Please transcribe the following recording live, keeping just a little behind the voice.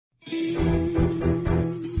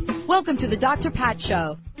Welcome to the Dr. Pat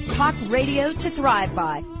Show. Talk radio to thrive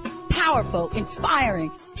by. Powerful,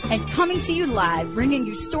 inspiring, and coming to you live, bringing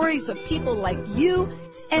you stories of people like you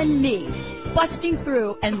and me, busting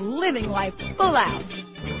through and living life full out.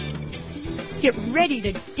 Get ready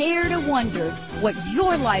to dare to wonder what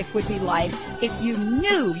your life would be like if you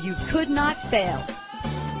knew you could not fail.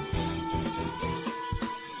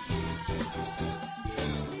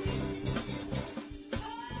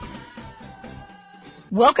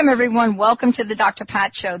 Welcome, everyone. Welcome to the Dr.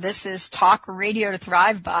 Pat Show. This is Talk Radio to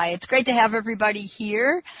Thrive By. It's great to have everybody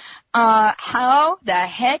here. How the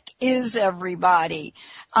heck is everybody?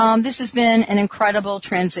 This has been an incredible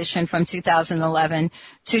transition from 2011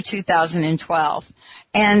 to 2012.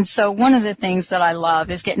 And so one of the things that I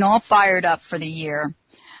love is getting all fired up for the year.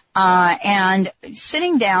 And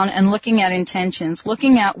sitting down and looking at intentions,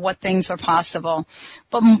 looking at what things are possible.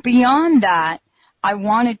 But beyond that, I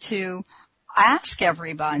wanted to ask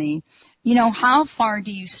everybody, you know, how far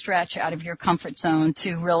do you stretch out of your comfort zone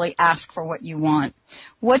to really ask for what you want?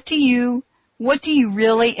 What do you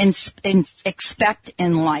really expect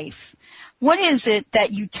in life? What is it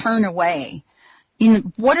that you turn away? You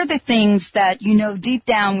know, what are the things that you know deep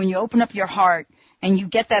down when you open up your heart and you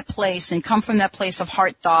get that place and come from that place of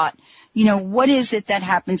heart thought? You know, what is it that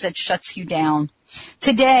happens that shuts you down?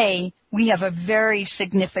 Today, we have a very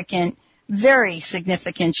significant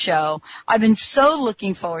show. I've been so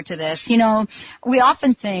looking forward to this. You know, we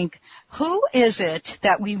often think, who is it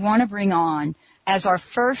that we want to bring on as our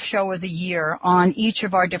first show of the year on each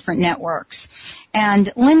of our different networks? And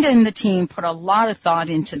Linda and the team put a lot of thought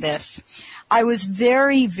into this. I was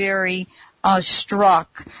very, very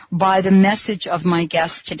struck by the message of my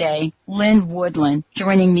guest today, Lynn Woodland,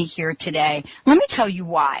 joining me here today. Let me tell you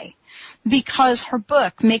why. Because her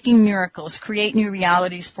book, Making Miracles, Create New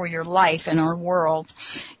Realities for Your Life and Our World,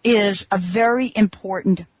 is a very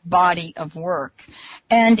important body of work.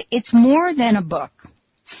 And it's more than a book.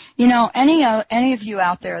 You know, any of you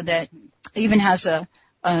out there that even has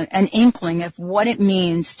an inkling of what it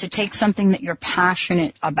means to take something that you're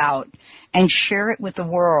passionate about and share it with the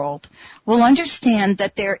world will understand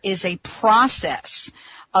that there is a process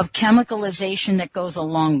of chemicalization that goes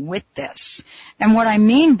along with this. And what I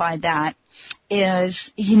mean by that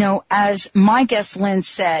is, you know, as my guest Lynn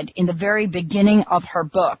said in the very beginning of her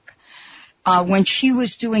book, when she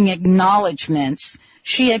was doing acknowledgments,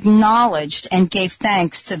 she acknowledged and gave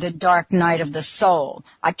thanks to the dark night of the soul.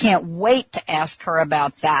 I can't wait to ask her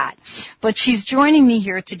about that. But she's joining me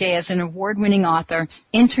here today as an award-winning author,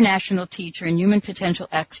 international teacher, and human potential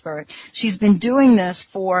expert. She's been doing this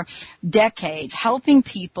for decades, helping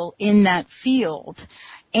people in that field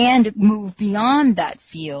and move beyond that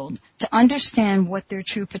field to understand what their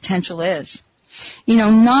true potential is. You know,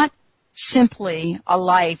 not simply a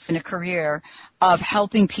life and a career of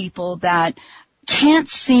helping people that can't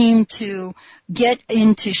seem to get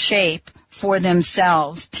into shape for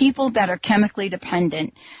themselves, people that are chemically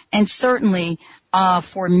dependent, and certainly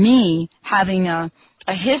for me, having a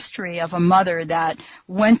history of a mother that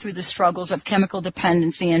went through the struggles of chemical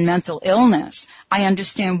dependency and mental illness, I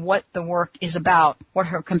understand what the work is about, what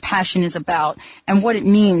her compassion is about, and what it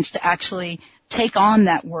means to actually take on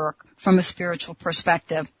that work from a spiritual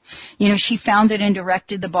perspective. You know, she founded and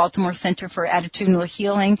directed the Baltimore Center for Attitudinal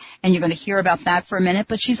Healing, and you're going to hear about that for a minute,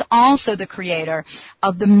 but she's also the creator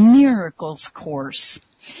of the Miracles course.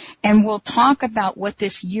 And we'll talk about what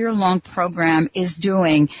this year-long program is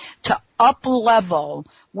doing to up-level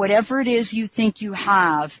whatever it is you think you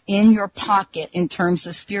have in your pocket in terms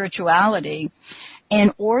of spirituality,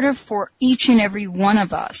 in order for each and every one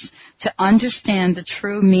of us to understand the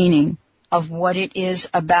true meaning of what it is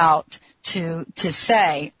about to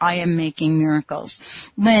say, I am making miracles.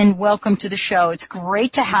 Lynn, welcome to the show. It's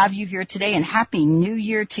great to have you here today, and Happy New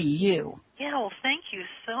Year to you. Yeah, well, thank you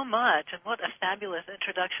so much, and what a fabulous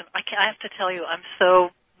introduction. I have to tell you, I'm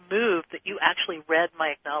so moved that you actually read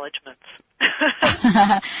my acknowledgments.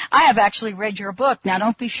 I have actually read your book. Now,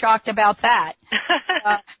 don't be shocked about that.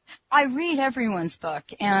 I read everyone's book,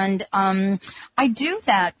 and I do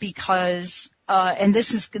that because and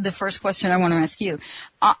this is the first question I want to ask you.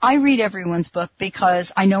 I read everyone's book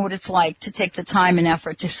because I know what it's like to take the time and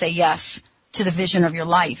effort to say yes to the vision of your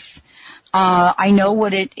life. I know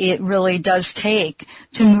what it really does take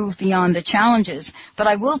to move beyond the challenges. But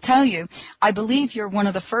I will tell you, I believe you're one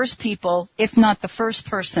of the first people, if not the first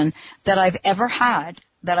person, that I've ever had,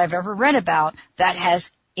 that I've ever read about, that has,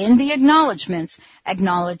 in the acknowledgments,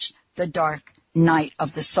 acknowledged the dark night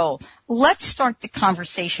of the soul. Let's start the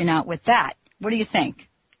conversation out with that. What do you think?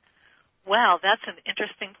 Wow, that's an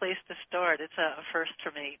interesting place to start. It's a first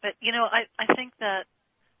for me. But, you know, I think that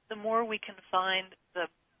the more we can find the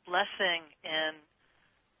blessing in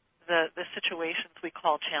the situations we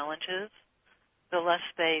call challenges, the less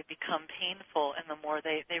they become painful and the more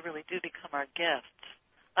they really do become our gifts.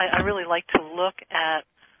 I really like to look at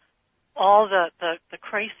all the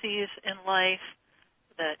crises in life,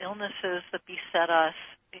 the illnesses that beset us,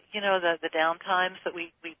 the downtimes that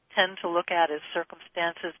we tend to look at as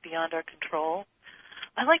circumstances beyond our control.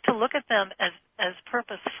 I like to look at them as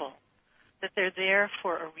purposeful, that they're there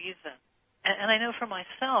for a reason. And I know for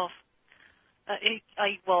myself,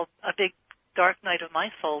 a big dark night of my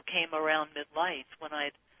soul came around midlife when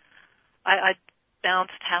I'd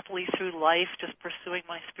bounced happily through life, just pursuing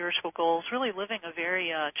my spiritual goals, really living a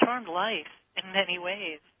very charmed life in many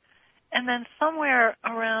ways. And then somewhere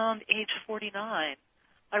around age 49,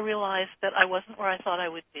 I realized that I wasn't where I thought I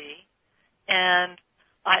would be. And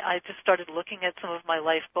I just started looking at some of my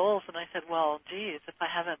life goals, and I said, well, geez, if I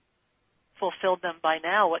haven't fulfilled them by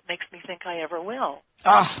now, what makes me think I ever will?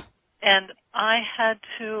 Oh. And I had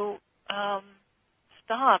to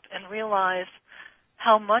stop and realize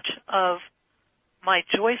how much of my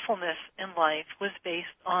joyfulness in life was based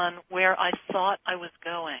on where I thought I was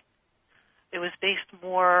going. It was based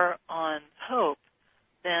more on hope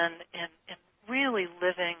than in really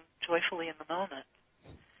living joyfully in the moment.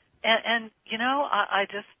 And I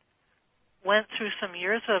just went through some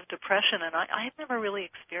years of depression, and I had never really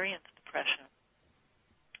experienced depression.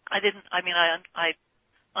 I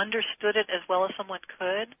understood it as well as someone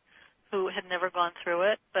could who had never gone through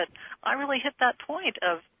it, but I really hit that point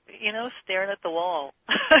of, staring at the wall,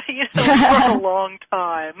 for a long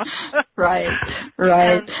time. Right.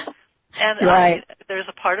 And right. There's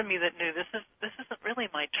a part of me that knew this isn't really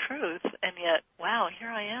my truth, and yet, wow, here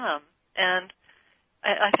I am. And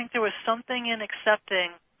I think there was something in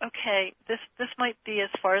accepting, okay, this might be as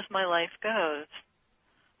far as my life goes.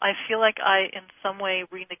 I feel like I, in some way,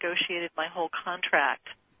 renegotiated my whole contract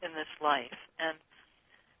in this life.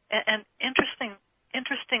 And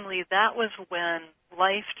interestingly, that was when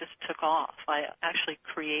life just took off. I actually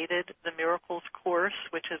created the Miracles course,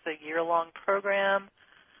 which is a year-long program.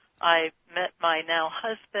 I met my now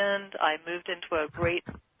husband. I moved into a great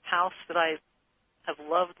house that I have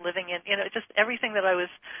loved living in. Just everything that I was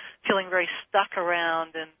feeling very stuck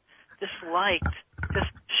around and disliked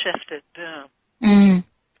just shifted. Boom. Mm.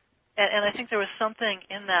 And I think there was something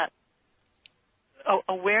in that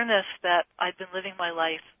awareness that I'd been living my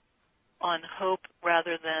life on hope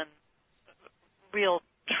rather than real,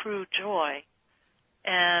 true joy,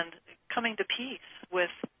 and coming to peace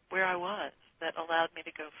with where I was that allowed me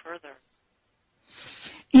to go further.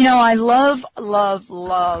 I love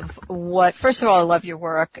first of all, I love your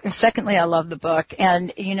work. Secondly, I love the book.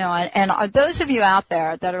 And, and those of you out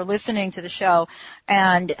there that are listening to the show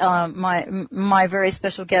and, my very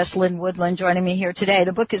special guest, Lynn Woodland, joining me here today,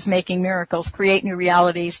 the book is Making Miracles, Create New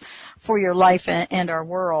Realities for Your Life and Our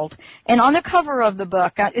World. And on the cover of the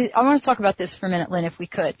book, I want to talk about this for a minute, Lynn, if we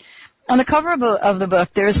could. On the cover of the book,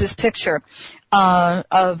 there's this picture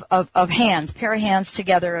of hands, pair of hands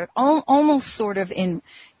together, almost sort of in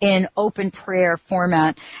open prayer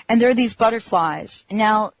format. And there are these butterflies.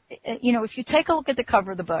 Now, if you take a look at the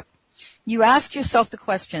cover of the book, you ask yourself the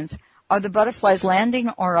questions, are the butterflies landing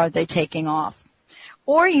or are they taking off?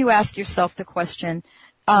 Or you ask yourself the question,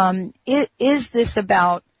 is this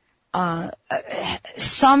about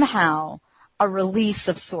somehow a release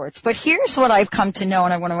of sorts? But here's what I've come to know,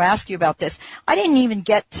 and I want to ask you about this. I didn't even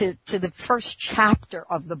get to the first chapter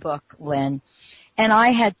of the book, Lynn, and I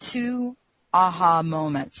had two aha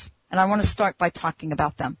moments, and I want to start by talking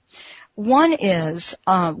about them. One is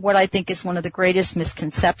what I think is one of the greatest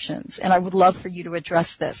misconceptions, and I would love for you to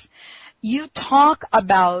address this. You talk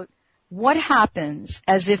about what happens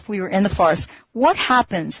as if we were in the forest. What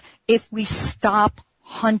happens if we stop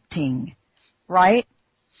hunting, right?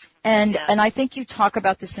 And I think you talk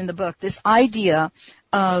about this in the book, this idea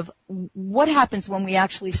of what happens when we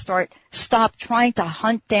actually stop trying to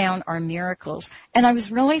hunt down our miracles. And I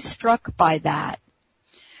was really struck by that.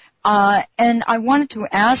 And I wanted to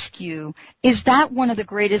ask you, is that one of the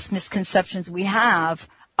greatest misconceptions we have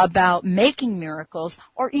about making miracles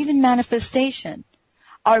or even manifestation?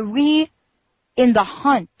 Are we in the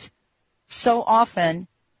hunt so often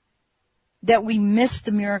that we miss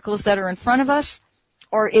the miracles that are in front of us?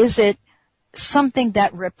 Or is it something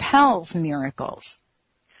that repels miracles?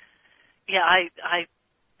 Yeah, I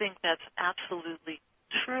think that's absolutely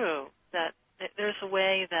true, that there's a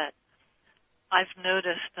way that I've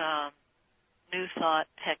noticed new thought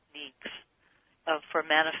techniques for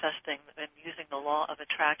manifesting and using the law of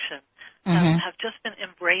attraction have just been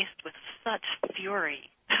embraced with such fury,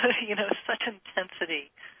 such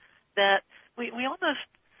intensity, that we almost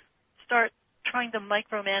start trying to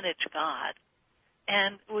micromanage God.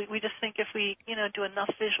 And we just think if we, do enough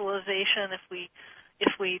visualization,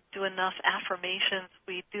 if we do enough affirmations,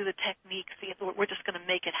 we do the techniques, we're just going to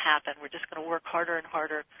make it happen. We're just going to work harder and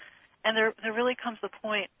harder. And there really comes the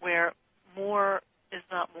point where more is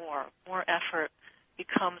not more. More effort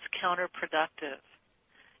becomes counterproductive.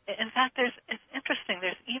 In fact, it's interesting.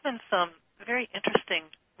 There's even some very interesting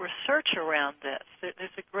research around this.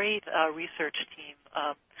 There's a great research team,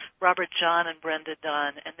 Robert John and Brenda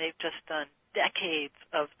Dunn, and they've just done decades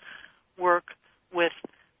of work with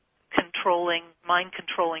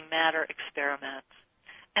mind-controlling matter experiments.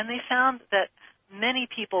 And they found that many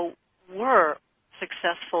people were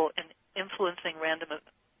successful in influencing random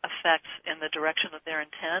effects in the direction of their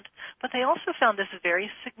intent, but they also found this very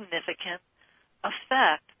significant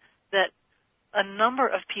effect that a number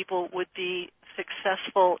of people would be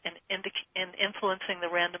successful in influencing the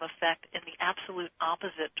random effect in the absolute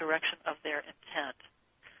opposite direction of their intent.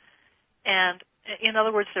 And in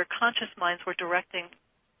other words, their conscious minds were directing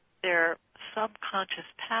their subconscious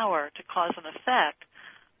power to cause an effect,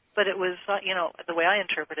 but it was, the way I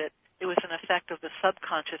interpret it, it was an effect of the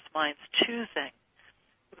subconscious mind's choosing.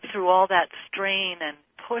 Through all that strain and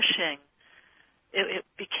pushing, it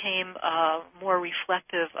became more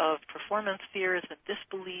reflective of performance fears and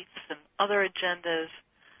disbeliefs and other agendas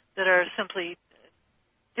that are simply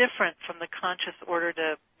different from the conscious order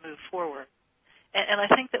to move forward. And I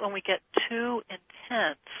think that when we get too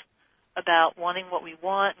intense about wanting what we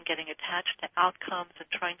want and getting attached to outcomes and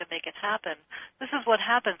trying to make it happen, this is what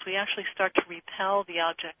happens. We actually start to repel the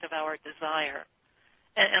object of our desire.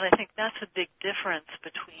 And I think that's a big difference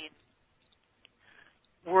between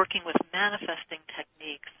working with manifesting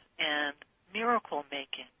techniques and miracle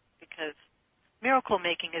making, because miracle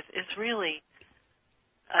making is really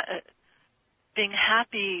being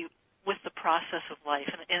happy with the process of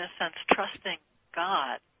life, and in a sense trusting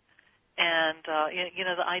God. And,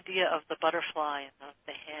 the idea of the butterfly and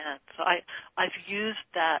the hand. So I've used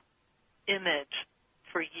that image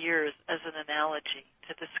for years as an analogy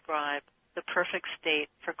to describe the perfect state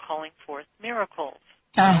for calling forth miracles.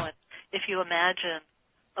 If you imagine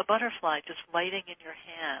a butterfly just lighting in your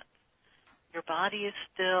hand, your body is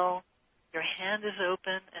still, your hand is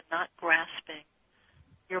open and not grasping.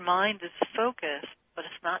 Your mind is focused, but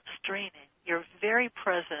it's not straining. You're very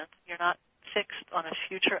present. You're not fixed on a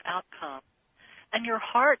future outcome. And your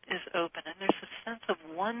heart is open, and there's a sense of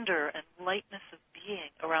wonder and lightness of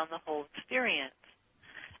being around the whole experience.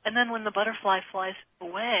 And then when the butterfly flies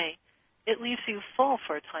away, it leaves you full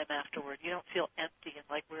for a time afterward. You don't feel empty and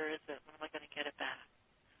like, where is it? When am I going to get it back?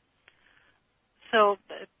 So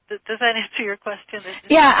does that answer your question?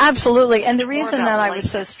 Yeah, absolutely. And the reason that I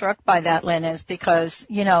was so struck by that, Lynn, is because,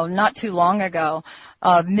 not too long ago,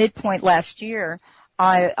 midpoint last year,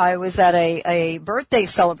 I was at a birthday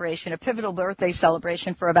celebration, a pivotal birthday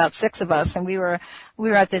celebration for about 6 of us, and we were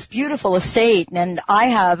at this beautiful estate, and I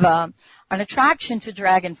have an attraction to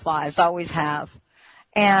dragonflies, always have.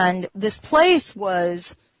 And this place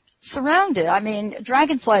was surrounded. I mean,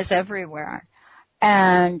 dragonflies everywhere.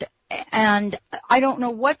 And I don't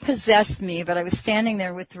know what possessed me, but I was standing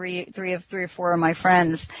there with three or four of my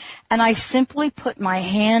friends, and I simply put my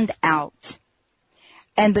hand out,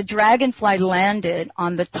 and the dragonfly landed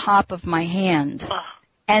on the top of my hand.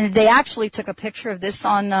 And they actually took a picture of this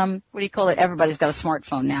on, what do you call it? Everybody's got a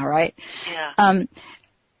smartphone now, right? Yeah.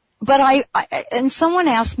 But and someone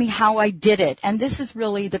asked me how I did it, and this is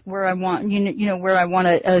really where I want, where I want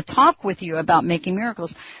to talk with you about making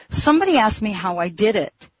miracles. Somebody asked me how I did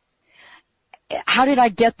it. How did I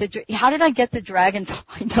get the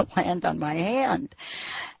dragonfly to land on my hand?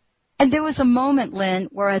 And there was a moment, Lynn,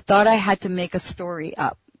 where I thought I had to make a story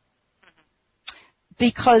up.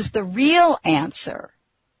 Because the real answer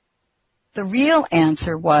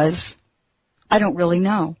was, I don't really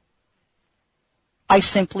know. I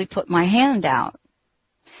simply put my hand out.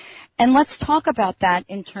 And let's talk about that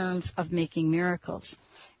in terms of making miracles.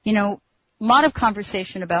 A lot of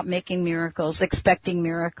conversation about making miracles, expecting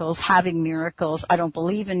miracles, having miracles. I don't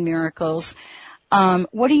believe in miracles.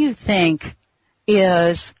 What do you think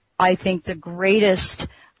is, I think, the greatest,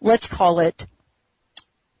 let's call it,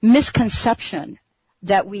 misconception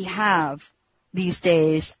that we have these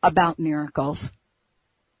days about miracles?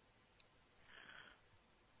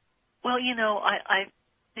 Well, I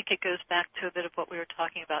think it goes back to a bit of what we were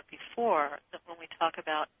talking about before, that when we talk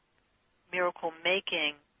about miracle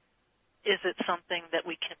making, is it something that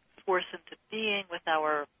we can force into being with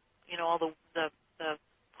our, all the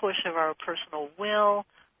push of our personal will,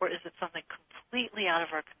 or is it something completely out of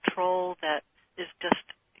our control that is just,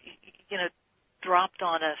 dropped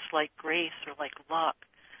on us like grace or like luck?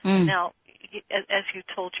 Now, as you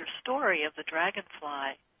told your story of the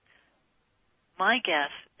dragonfly, my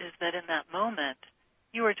guess is that in that moment,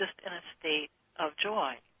 you were just in a state of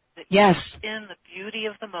joy. That yes. You were in the beauty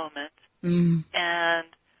of the moment, Mm. and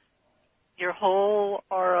your whole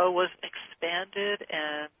aura was expanded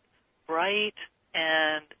and bright,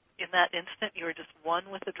 and in that instant, you were just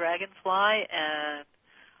one with the dragonfly, and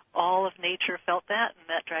all of nature felt that, and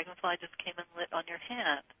that dragonfly just came and lit on your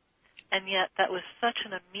hand. And yet, that was such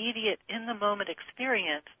an immediate, in-the-moment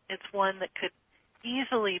experience. It's one that could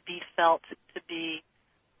easily be felt to be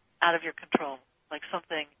out of your control, like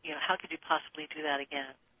something, how could you possibly do that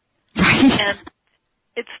again? Right. And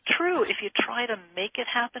it's true, if you try to make it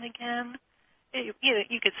happen again,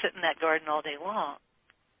 you could sit in that garden all day long.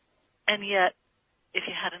 And yet, if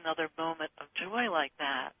you had another moment of joy like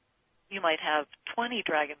that, you might have 20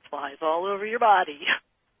 dragonflies all over your body.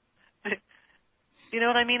 You know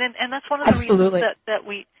what I mean? And that's one of the Absolutely. reasons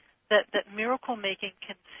that miracle making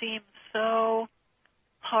can seem so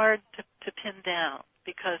hard to pin down,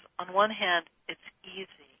 because on one hand, it's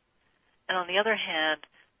easy, and on the other hand,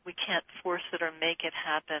 we can't force it or make it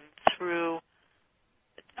happen through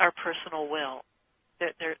our personal will.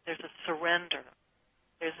 There's a surrender.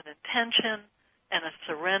 There's an intention and a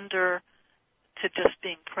surrender to just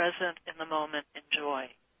being present in the moment in joy.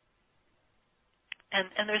 And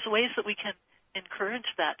there's ways that we can encourage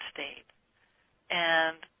that state.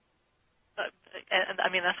 And I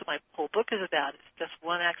mean, that's what my whole book is about. It's just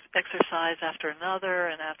one exercise after another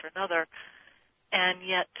and after another. And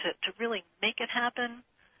yet to really make it happen,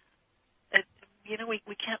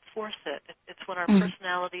 we can't force it. It's when our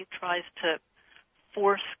personality tries to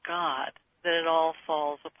force God that it all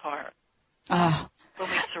falls apart. When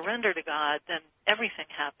we surrender to God, then everything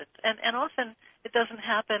happens. And often it doesn't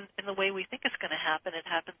happen in the way we think it's going to happen. It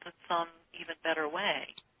happens in some even better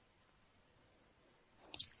way.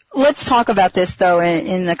 Let's talk about this, though,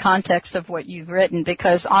 in the context of what you've written,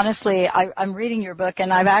 because honestly, I'm reading your book,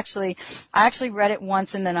 and I actually read it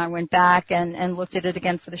once, and then I went back and looked at it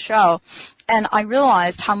again for the show, and I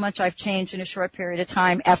realized how much I've changed in a short period of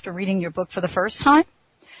time after reading your book for the first time.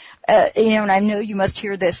 And I know you must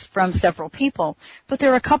hear this from several people, but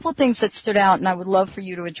there are a couple things that stood out, and I would love for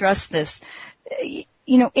you to address this.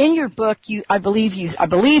 In your book, I believe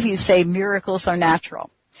you say miracles are natural.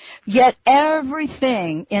 Yet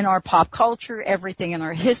everything in our pop culture, everything in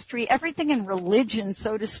our history, everything in religion,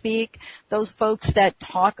 so to speak, those folks that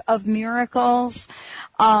talk of miracles,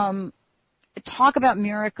 talk about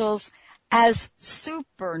miracles as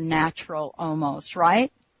supernatural almost,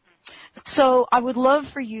 right? So I would love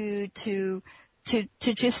for you to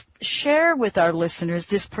just share with our listeners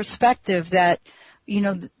this perspective that,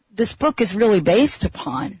 this book is really based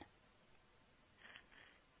upon.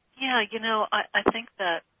 Yeah, I think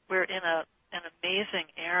that we're in an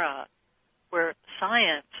amazing era where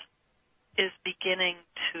science is beginning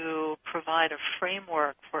to provide a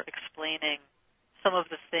framework for explaining some of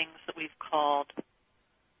the things that we've called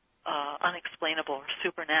unexplainable or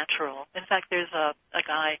supernatural. In fact, there's a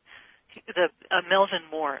guy, Melvin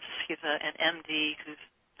Morse. He's an MD who's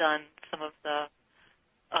done some of the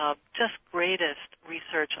just greatest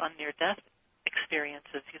research on near-death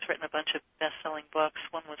experiences. He's written a bunch of best-selling books.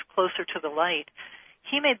 One was Closer to the Light.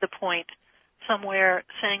 He made the point somewhere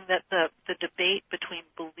saying that the debate between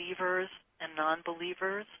believers and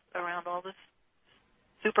non-believers around all this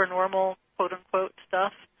supernormal, quote-unquote,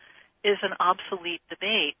 stuff is an obsolete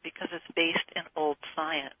debate because it's based in old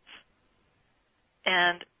science.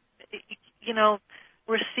 And,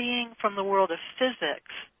 we're seeing from the world of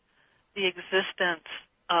physics the existence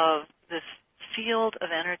of this field of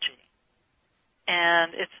energy.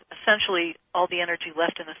 And it's essentially all the energy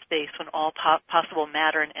left in the space when all possible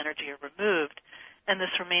matter and energy are removed. And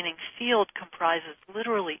this remaining field comprises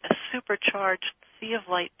literally a supercharged sea of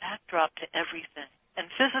light backdrop to everything. And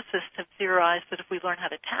physicists have theorized that if we learn how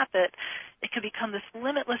to tap it, it can become this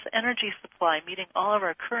limitless energy supply, meeting all of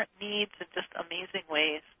our current needs in just amazing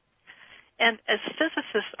ways. And as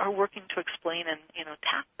physicists are working to explain and,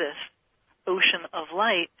 tap this ocean of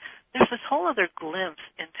light, there's this whole other glimpse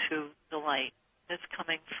into the light that's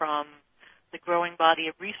coming from the growing body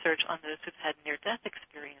of research on those who've had near-death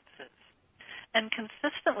experiences. And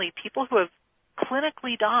consistently, people who have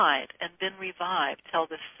clinically died and been revived tell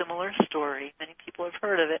this similar story. Many people have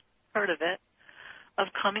heard of it, of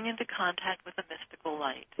coming into contact with a mystical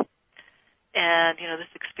light. And,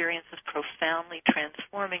 this experience is profoundly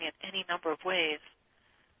transforming in any number of ways.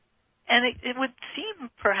 And it would seem,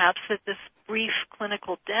 perhaps, that this brief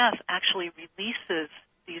clinical death actually releases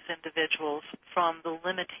these individuals from the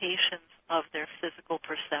limitations of their physical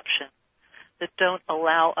perception that don't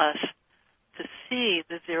allow us to see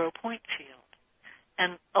the 0 point field.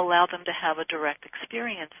 allow them to have a direct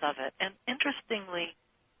experience of it. And interestingly,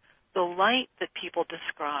 the light that people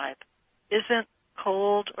describe isn't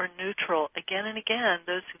cold or neutral. Again and again,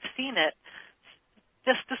 those who've seen it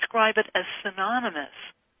just describe it as synonymous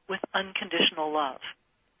with unconditional love.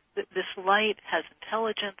 This light has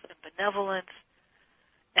intelligence and benevolence,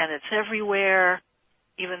 and it's everywhere,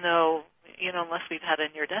 even though, unless we've had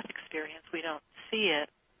a near-death experience, we don't see it.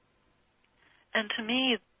 And to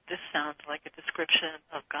me, this sounds like a description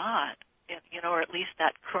of God, or at least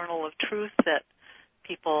that kernel of truth that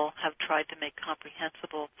people have tried to make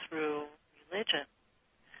comprehensible through religion.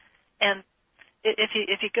 And if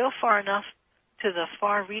you go far enough to the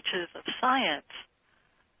far reaches of science,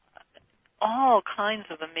 all kinds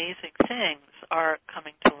of amazing things are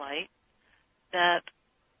coming to light that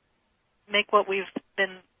make what we've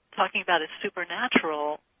been talking about as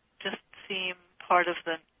supernatural just seem part of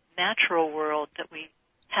the natural world that we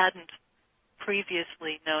hadn't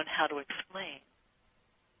previously known how to explain.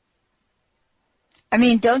 I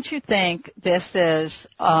mean, don't you think this is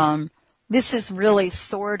really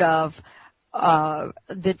sort of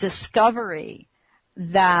the discovery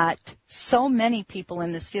that so many people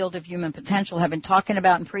in this field of human potential have been talking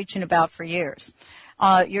about and preaching about for years,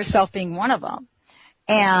 yourself being one of them.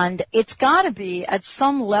 And it's got to be at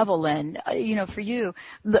some level, Lynn, for you,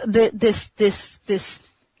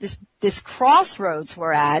 this crossroads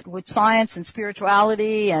we're at with science and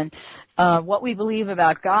spirituality and what we believe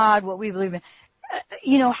about God, what we believe in.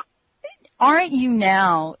 Aren't you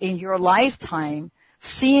now in your lifetime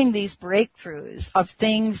seeing these breakthroughs of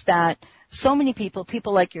things that so many people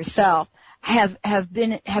like yourself, have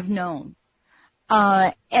known?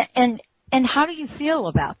 And how do you feel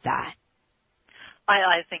about that?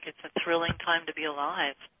 I think it's a thrilling time to be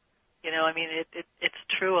alive. It's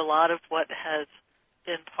true. A lot of what has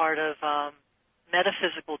been part of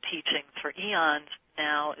metaphysical teachings for eons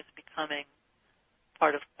now is becoming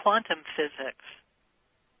part of quantum physics.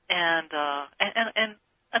 And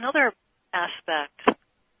another aspect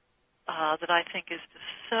that I think is just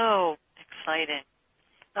so exciting.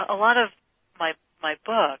 A lot of my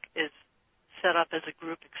book is set up as a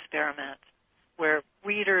group experiment where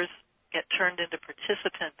readers get turned into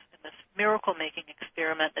participants in this miracle-making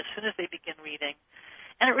experiment as soon as they begin reading.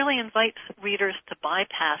 And it really invites readers to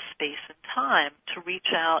bypass space and time to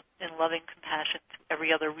reach out in loving compassion to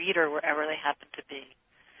every other reader wherever they happen to be.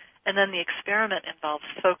 And then the experiment involves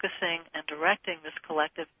focusing and directing this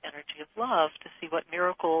collective energy of love to see what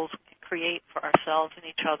miracles we can create for ourselves and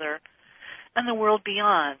each other and the world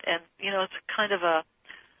beyond. And, it's kind of a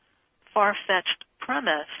far-fetched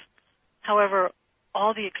premise. However,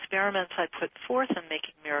 all the experiments I put forth in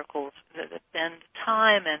making miracles that bend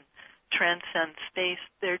time and transcend space,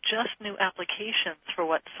 they're just new applications for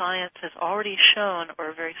what science has already shown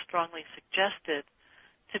or very strongly suggested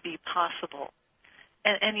to be possible.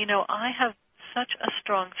 And I have such a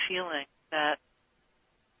strong feeling that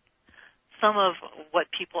some of what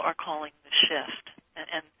people are calling the shift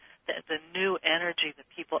and the new energy that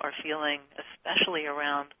people are feeling, especially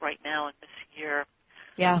around right now in this year,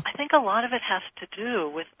 I think a lot of it has to do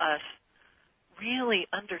with us really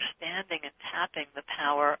understanding and tapping the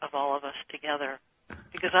power of all of us together,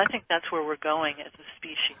 because I think that's where we're going as a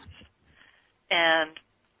species. And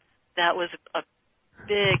that was a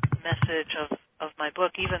big message of my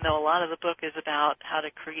book, even though a lot of the book is about how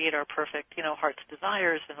to create our perfect, heart's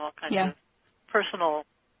desires and all kinds of personal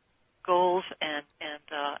goals and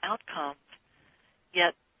outcomes.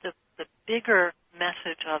 Yet the bigger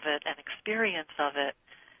message of it and experience of it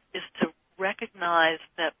is to recognize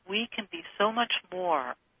that we can be so much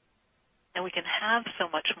more and we can have so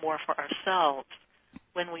much more for ourselves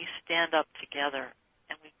when we stand up together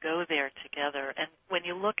and we go there together. And when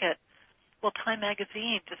you look at, Time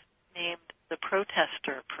Magazine just named the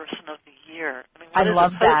protester person of the year. I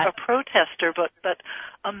love that. A protester, but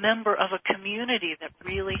a member of a community that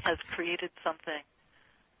really has created something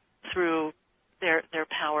through their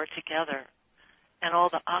power together. And all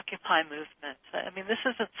the Occupy movements.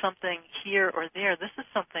 This isn't something here or there. This is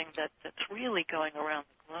something that's really going around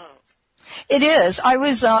the globe. It is. I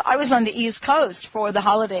was on the East Coast for the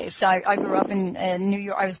holidays. I grew up in New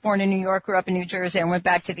York. I was born in New York, grew up in New Jersey, and went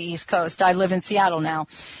back to the East Coast. I live in Seattle now.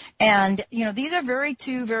 And, these are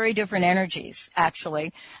two very different energies,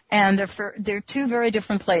 actually. And they're two very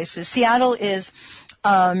different places. Seattle is,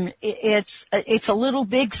 it's a little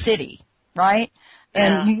big city, right?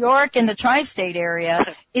 And New York and the tri-state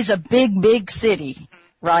area is a big city,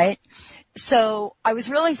 right? So I was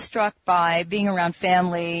really struck by being around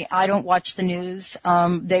family. I don't watch the news.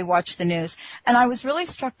 They watch the news. And I was really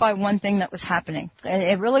struck by one thing that was happening. And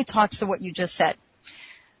it really talks to what you just said.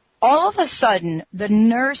 all of a sudden, the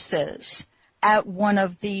nurses at one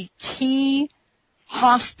of the key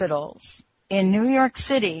hospitals in New York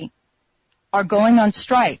City are going on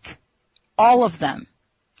strike. All of them.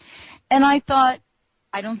 And I thought,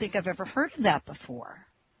 I don't think I've ever heard of that before.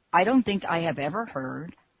 I don't think I have ever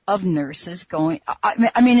heard of nurses going,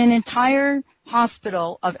 I mean, an entire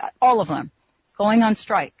hospital of all of them going on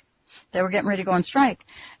strike. They were getting ready to go on strike.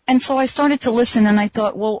 And so I started to listen, and I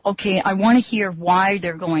thought, well, okay, I want to hear why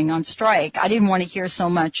they're going on strike. I didn't want to hear so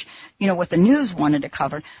much, what the news wanted to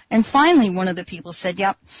cover. And finally, one of the people said,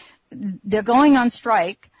 yep, they're going on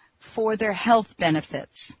strike for their health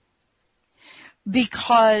benefits.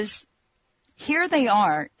 Because here they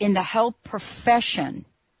are in the health profession,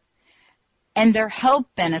 and their health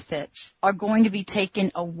benefits are going to be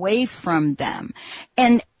taken away from them.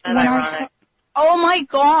 And when ironic. Oh my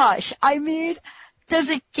gosh, I mean, does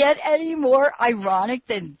it get any more ironic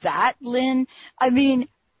than that, Lynn? I mean,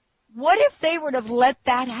 what if they would have let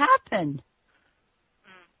that happen?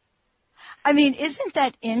 I mean, isn't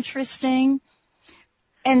that interesting?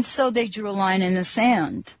 And so they drew a line in the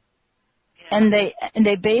sand. Yeah. And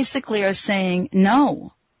they basically are saying,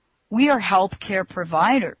 no, we are healthcare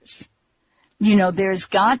providers. There's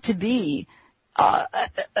got to be,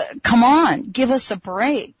 come on, give us a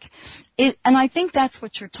break. And I think that's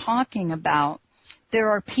what you're talking about.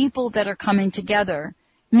 There are people that are coming together,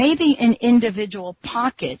 maybe in individual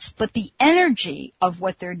pockets, but the energy of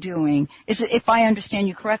what they're doing is, if I understand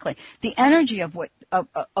you correctly, the energy of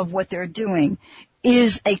what they're doing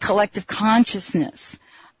is a collective consciousness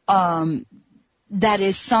that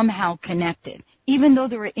is somehow connected, even though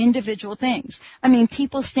there are individual things. I mean,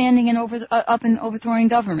 people standing up and overthrowing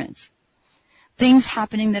governments. Things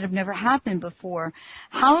happening that have never happened before.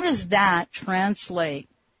 How does that translate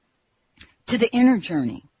to the inner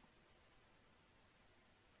journey?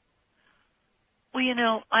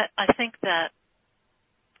 Well, I think that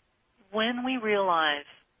when we realize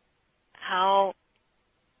how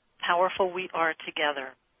powerful we are together,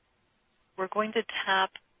 we're going to tap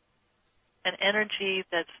an energy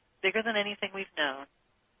that's bigger than anything we've known,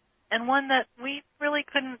 and one that we really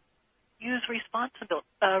couldn't use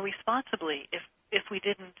responsibly if we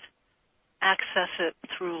didn't access it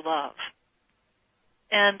through love.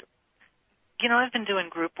 And, I've been doing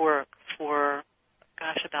group work for,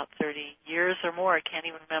 about 30 years or more. I can't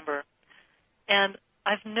even remember. And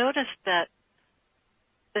I've noticed that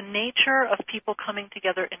the nature of people coming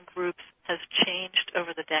together in groups has changed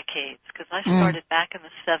over the decades, because I started back in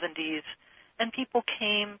the 70s, and people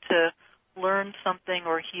came to learn something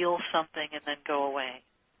or heal something and then go away.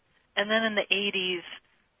 And then in the 80s,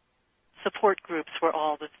 support groups were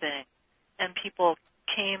all the thing. And people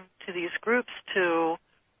came to these groups to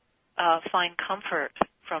find comfort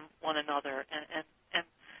from one another. And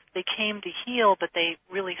they came to heal, but they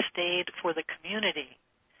really stayed for the community.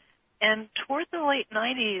 And toward the late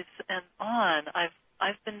 90s and on,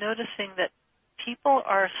 I've been noticing that people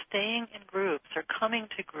are staying in groups or coming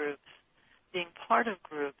to groups, being part of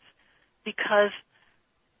groups, because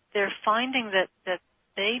they're finding that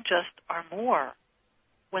they just are more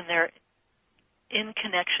when they're in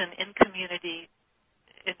connection, in community,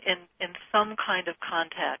 in some kind of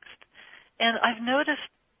context. And I've noticed,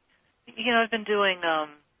 I've been doing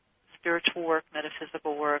spiritual work,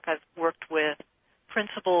 metaphysical work. I've worked with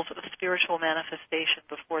principles of spiritual manifestation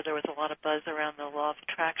before there was a lot of buzz around the law of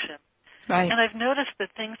attraction. Right. And I've noticed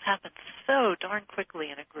that things happen so darn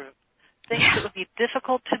quickly in a group. Things that would be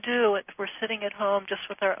difficult to do if we're sitting at home just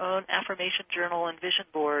with our own affirmation journal and vision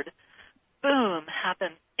board, boom,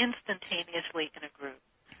 happen instantaneously in a group.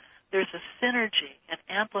 There's a synergy, an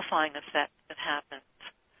amplifying effect that happens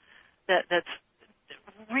that's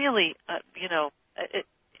really,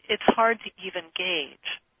 it's hard to even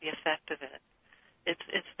gauge the effect of it.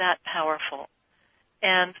 It's that powerful.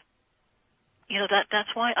 And, that's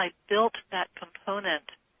why I built that component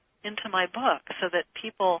into my book, so that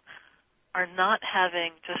people are not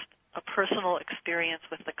having just a personal experience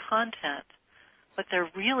with the content, but they're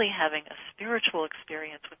really having a spiritual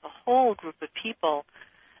experience with a whole group of people.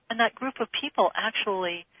 And that group of people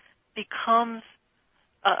actually becomes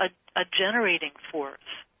a generating force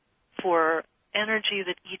for energy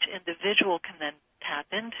that each individual can then tap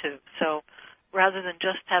into. So rather than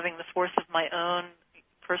just having the force of my own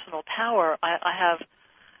personal power, I have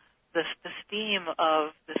this theme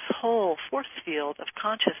of this whole force field of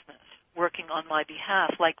consciousness working on my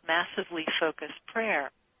behalf, like massively focused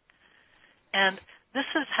prayer. And this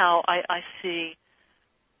is how I see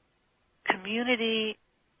community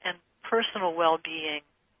and personal well-being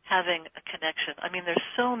having a connection. I mean, there's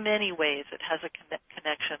so many ways it has a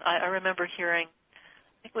connection. I remember hearing,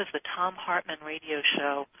 I think it was the Tom Hartman radio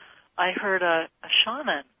show, I heard a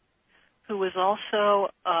shaman who was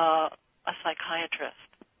also a psychiatrist,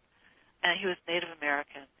 and he was Native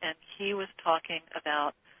American, and he was talking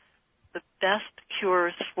about the best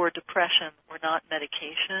cures for depression were not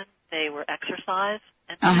medication, they were exercise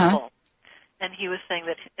and people. And he was saying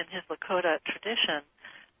that in his Lakota tradition,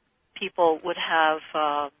 people would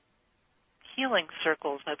have healing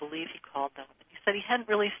circles, I believe he called them. And he said he hadn't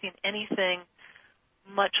really seen anything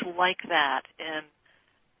much like that in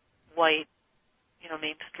white,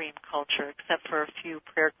 mainstream culture, except for a few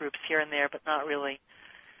prayer groups here and there, but not really.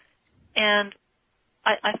 And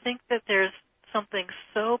I think that there's something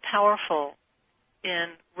so powerful in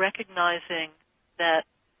recognizing that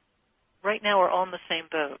right now we're all in the same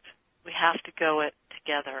boat. We have to go it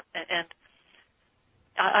together. And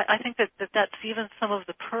I think that that's even some of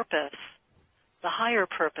the purpose, the higher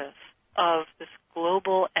purpose of this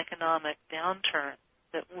global economic downturn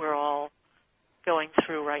that we're all going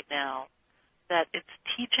through right now, that it's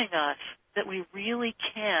teaching us that we really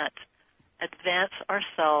can't advance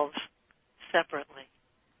ourselves separately,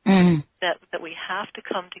 that we have to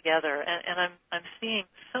come together. And I'm seeing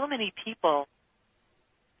so many people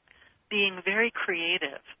being very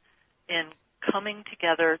creative in coming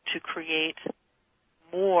together to create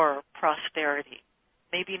more prosperity.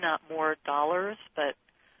 Maybe not more dollars, but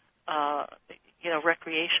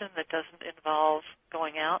recreation that doesn't involve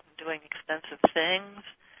going out and doing expensive things,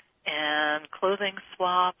 and clothing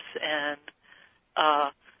swaps, and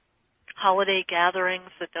holiday gatherings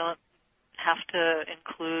that don't have to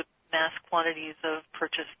include mass quantities of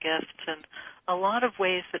purchased gifts, and a lot of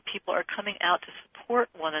ways that people are coming out to support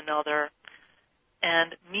one another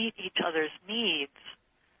and meet each other's needs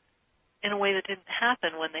in a way that didn't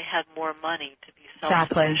happen when they had more money to be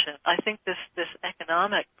self-sufficient. Exactly. I think this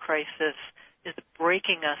economic crisis is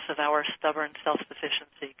breaking us of our stubborn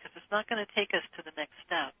self-sufficiency, because it's not going to take us to the next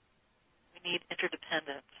step. We need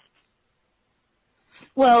interdependence.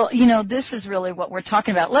 Well, this is really what we're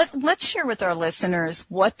talking about. Let's share with our listeners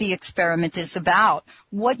what the experiment is about,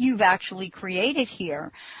 what you've actually created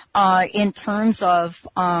here in terms of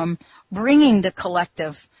bringing the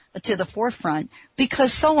collective to the forefront,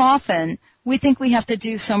 because so often we think we have to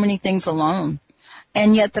do so many things alone.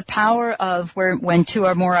 And yet the power of when two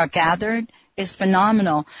or more are gathered is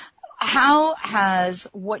phenomenal. How has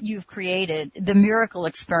what you've created, the miracle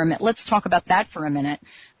experiment, let's talk about that for a minute,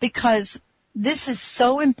 because this is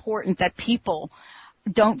so important that people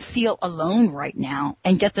don't feel alone right now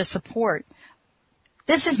and get the support.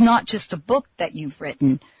 This is not just a book that you've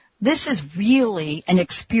written. This is really an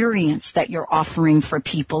experience that you're offering for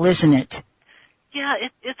people, isn't it? Yeah,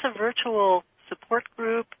 it's a virtual support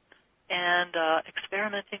group and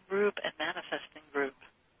experimenting group and manifesting group.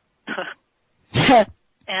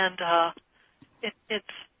 And it's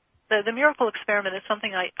the miracle experiment is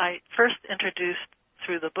something I first introduced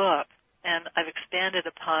through the book, and I've expanded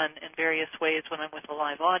upon in various ways when I'm with a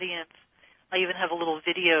live audience. I even have a little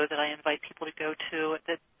video that I invite people to go to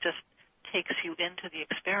that just takes you into the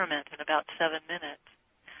experiment in about 7 minutes.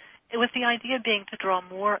 With the idea being to draw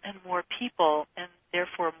more and more people, and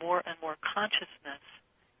therefore more and more consciousness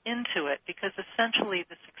into it, because essentially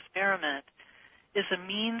this experiment is a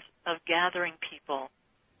means of gathering people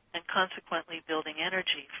and consequently building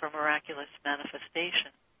energy for miraculous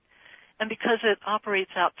manifestation. And because it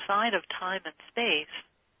operates outside of time and space,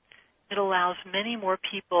 it allows many more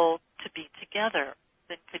people to be together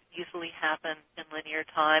than could easily happen in linear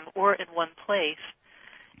time or in one place.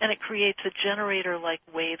 And it creates a generator-like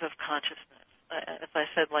wave of consciousness, as I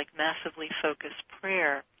said, like massively focused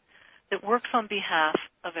prayer that works on behalf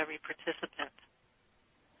of every participant.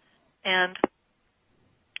 And,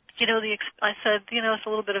 I said, it's a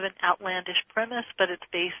little bit of an outlandish premise, but it's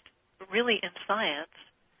based really in science.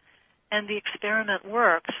 And the experiment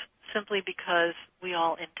works simply because we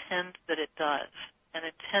all intend that it does. And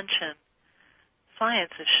intention,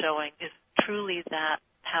 science is showing, is truly that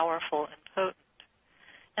powerful and potent.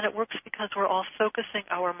 And it works because we're all focusing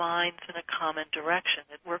our minds in a common direction.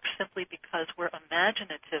 It works simply because we're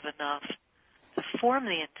imaginative enough to form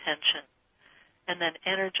the intention and then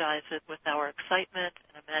energize it with our excitement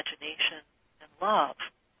and imagination and love.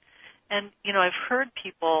 And, I've heard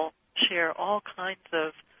people share all kinds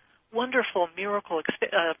of wonderful miracle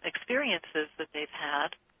experiences that they've had.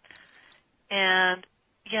 And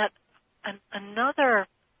yet another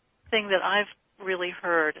thing that I've really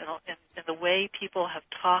heard in the way people have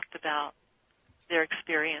talked about their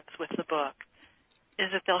experience with the book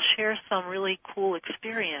is that they'll share some really cool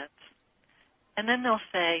experience, and then they'll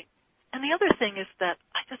say, and the other thing is that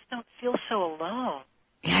I just don't feel so alone.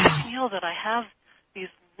 Yeah. I feel that I have these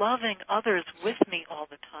loving others with me all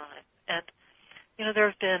the time. And, There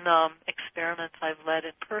have been experiments I've led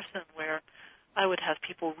in person where I would have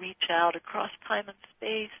people reach out across time and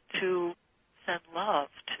space to send love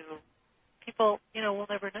to people, we'll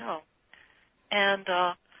never know. And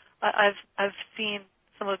I've seen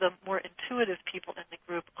some of the more intuitive people in the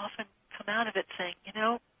group often come out of it saying,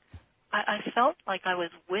 I felt like I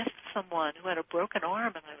was with someone who had a broken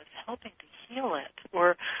arm and I was helping to heal it.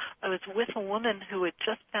 Or I was with a woman who had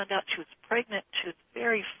just found out she was pregnant. She was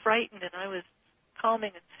very frightened, and I was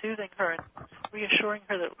calming and soothing her and reassuring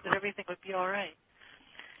her that everything would be all right.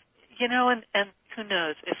 And who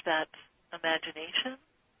knows if that's imagination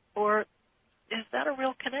or is that a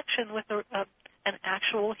real connection with an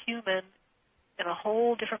actual human in a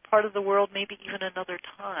whole different part of the world, maybe even another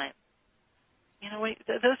time.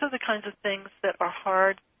 Those are the kinds of things that are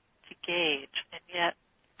hard to gauge, and yet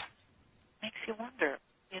makes you wonder.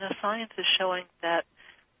 Science is showing that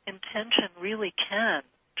intention really can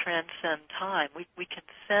transcend time. We can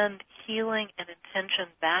send healing and intention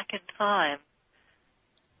back in time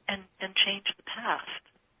and change the past.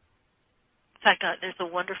 In fact, there's a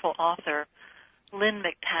wonderful author, Lynn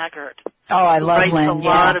McTaggart. Oh, I love Lynn. Who writes a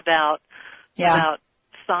lot about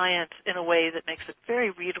science in a way that makes it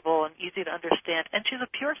very readable and easy to understand. And she's a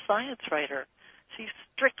pure science writer. She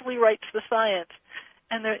strictly writes the science.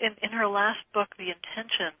 And in her last book, The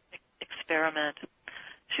Intention Experiment,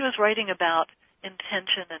 she was writing about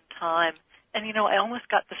intention and time. And, I almost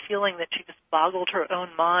got the feeling that she just boggled her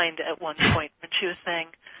own mind at one point when she was saying,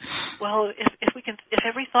 well, if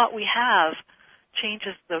every thought we have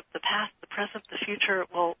changes the past, the present, the future,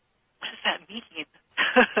 well, what does that mean?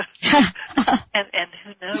 and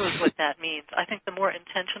who knows what that means. I think the more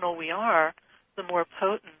intentional we are, the more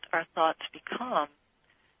potent our thoughts become.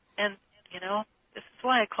 And, this is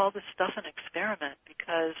why I call this stuff an experiment,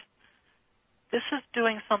 because this is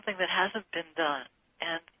doing something that hasn't been done.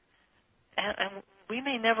 And we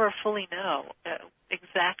may never fully know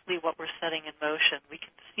exactly what we're setting in motion. We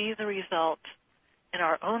can see the results in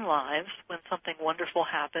our own lives when something wonderful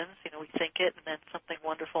happens. We think it and then something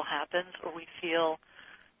wonderful happens, or we feel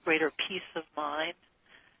greater peace of mind.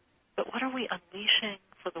 But what are we unleashing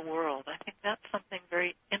for the world? I think that's something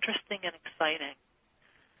very interesting and exciting.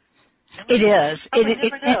 And it is. We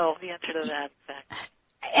never know the answer to that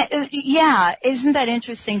exactly. Yeah, isn't that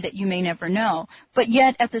interesting that you may never know? But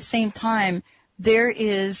yet at the same time, there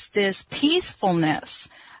is this peacefulness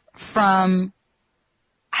from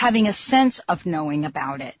having a sense of knowing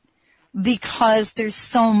about it, because there's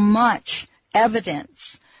so much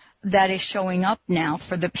evidence that is showing up now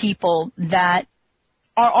for the people that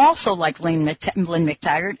are also like Lynn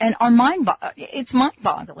McTaggart and are it's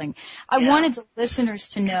mind-boggling. I wanted the listeners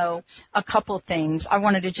to know a couple of things. I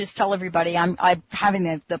wanted to just tell everybody I'm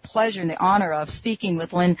having the pleasure and the honor of speaking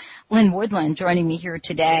with Lynn Woodland joining me here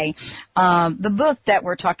today. The book that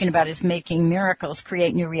we're talking about is Making Miracles,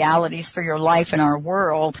 Create New Realities for Your Life and Our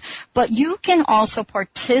World. But you can also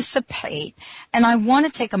participate. And I want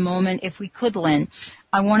to take a moment, if we could, Lynn,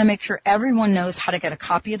 I want to make sure everyone knows how to get a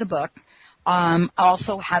copy of the book.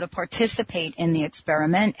 Also how to participate in the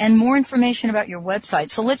experiment, and more information about your website.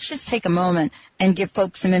 So let's just take a moment and give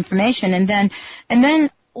folks some information, and then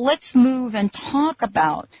let's move and talk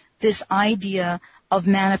about this idea of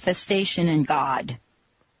manifestation in God.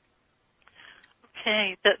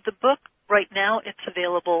 Okay, the book right now, it's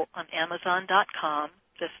available on Amazon.com.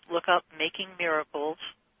 Just look up Making Miracles.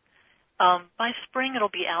 By spring, it'll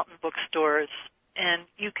be out in bookstores, and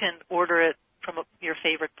you can order it from your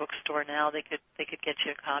favorite bookstore now. They could get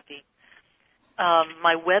you a copy.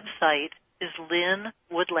 My website is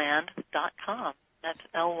lynnwoodland.com. That's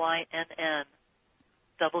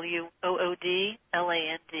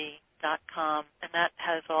LYNNWOODLAND.com, and that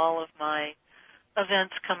has all of my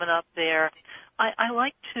events coming up there. I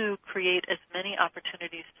like to create as many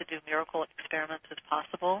opportunities to do miracle experiments as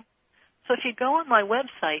possible. So if you go on my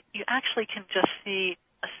website, you actually can just see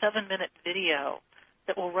a 7-minute video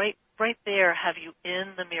that will right there have you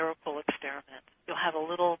in the miracle experiment. You'll have a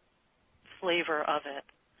little flavor of it.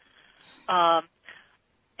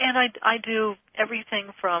 And I do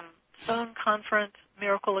everything from phone conference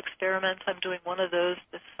miracle experiments. I'm doing one of those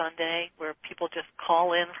this Sunday where people just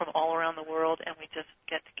call in from all around the world, and we just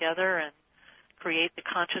get together and create the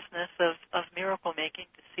consciousness of miracle making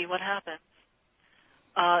to see what happens.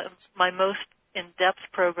 My most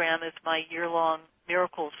in-depth program is my year-long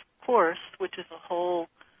Miracles course, which is a whole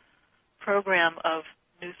program of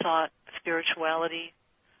new thought, spirituality,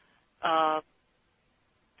 that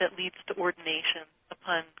leads to ordination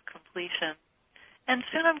upon completion. And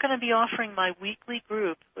soon I'm going to be offering my weekly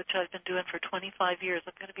group, which I've been doing for 25 years.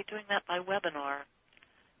 I'm going to be doing that by webinar.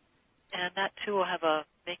 and that too will have a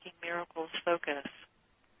Making Miracles focus.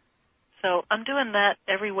 So I'm doing that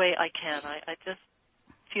every way I can. I just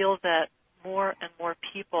feel that more and more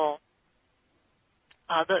people,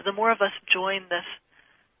 the more of us join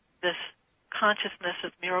this consciousness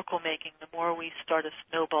of miracle making, the more we start a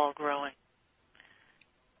snowball growing.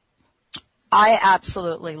 I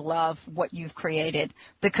absolutely love what you've created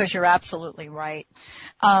because you're absolutely right.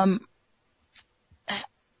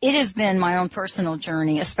 It has been my own personal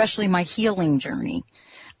journey, especially my healing journey,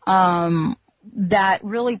 that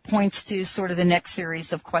really points to sort of the next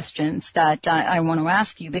series of questions that I want to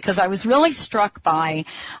ask you, because I was really struck by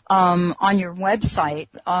on your website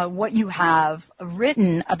what you have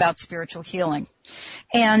written about spiritual healing.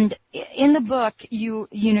 And in the book, you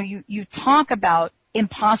talk about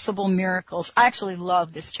impossible miracles. I actually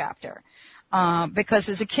love this chapter. Because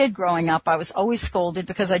as a kid growing up, I was always scolded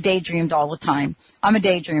because I daydreamed all the time. I'm a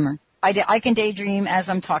daydreamer. I can daydream as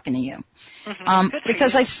I'm talking to you.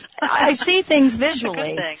 Because I see things visually. That's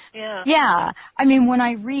a good thing. Yeah. Yeah. I mean, when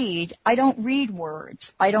I read, I don't read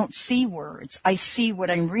words. I don't see words. I see what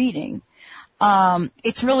I'm reading.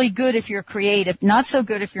 It's really good if you're creative. Not so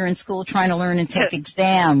good if you're in school trying to learn and take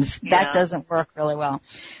exams. Yeah. That doesn't work really well.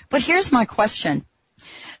 But here's my question.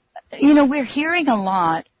 We're hearing a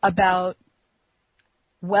lot about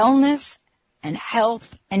wellness and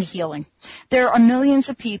health and healing. There are millions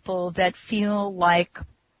of people that feel like,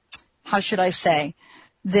 how should I say,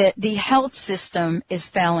 that the health system is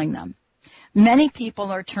failing them. Many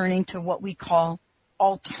people are turning to what we call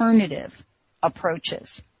alternative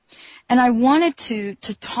approaches. And I wanted to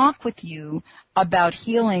talk with you about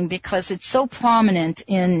healing because it's so prominent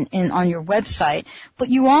on your website, but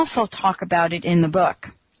you also talk about it in the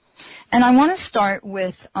book. And I want to start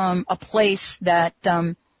with a place that,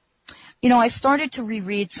 I started to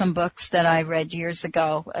reread some books that I read years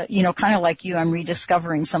ago. Kind of like you, I'm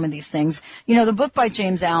rediscovering some of these things. The book by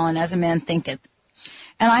James Allen, As a Man Thinketh.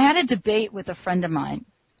 And I had a debate with a friend of mine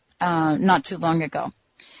not too long ago.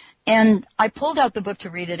 And I pulled out the book to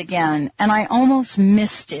read it again, and I almost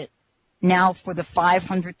missed it now for the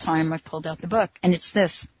 500th time I've pulled out the book. And it's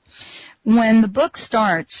this. When the book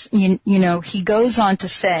starts, he goes on to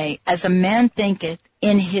say, as a man thinketh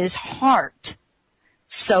in his heart,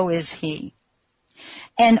 so is he.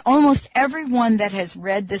 And almost everyone that has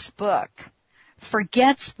read this book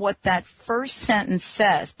forgets what that first sentence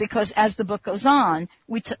says, because as the book goes on,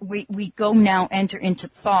 we go now enter into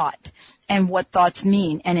thought and what thoughts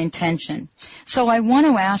mean and intention. So I want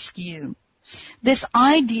to ask you, this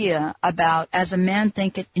idea about as a man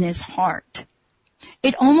thinketh in his heart,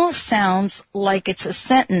 it almost sounds like it's a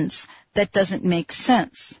sentence that doesn't make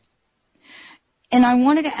sense. And I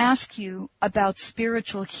wanted to ask you about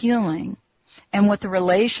spiritual healing and what the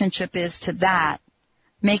relationship is to that,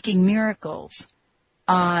 making miracles,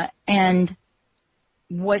 and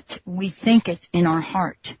what we think is in our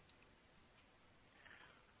heart.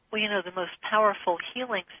 Well, the most powerful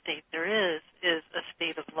healing state there is a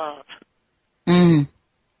state of love.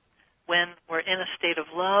 When we're in a state of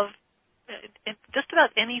love, in just about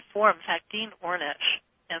any form. In fact, Dean Ornish,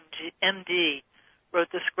 MD, wrote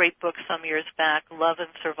this great book some years back, Love and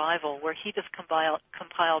Survival, where he just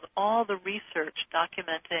compiled all the research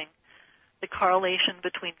documenting the correlation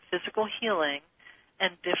between physical healing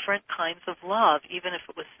and different kinds of love, even if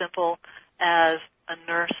it was simple as a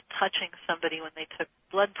nurse touching somebody when they took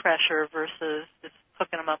blood pressure versus just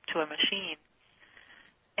hooking them up to a machine,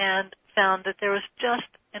 and found that there was just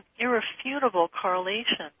an irrefutable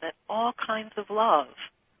correlation that all kinds of love,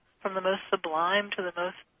 from the most sublime to the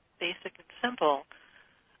most basic and simple,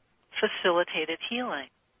 facilitated healing.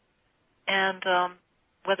 And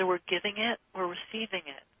whether we're giving it or receiving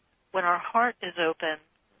it, when our heart is open,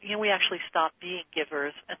 we actually stop being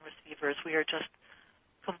givers and receivers. We are just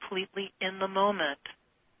completely in the moment,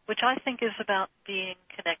 which I think is about being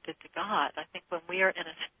connected to God. I think when we are in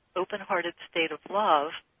an open-hearted state of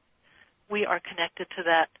love, we are connected to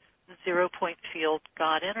that zero-point field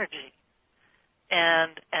God energy.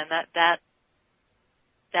 And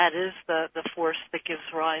that is the force that gives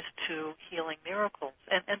rise to healing miracles.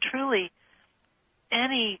 And truly,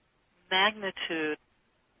 any magnitude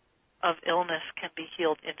of illness can be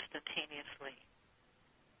healed instantaneously.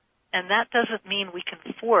 And that doesn't mean we can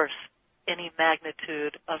force any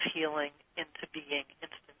magnitude of healing into being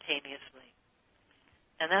instantaneously.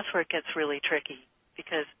 And that's where it gets really tricky,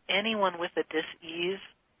 because anyone with a dis-ease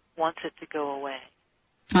wants it to go away.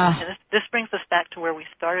 And this brings us back to where we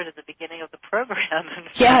started at the beginning of the program.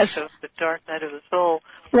 Yes. The dark night of the soul.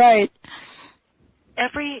 Right.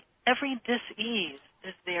 Every dis-ease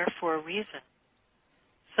is there for a reason.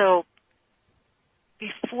 So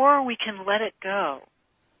before we can let it go,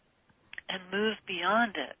 and move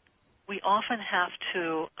beyond it, we often have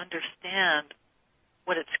to understand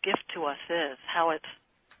what its gift to us is, how it's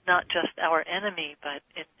not just our enemy, but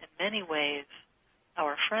in many ways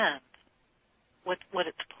our friend. What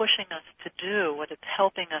it's pushing us to do, what it's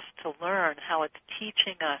helping us to learn, how it's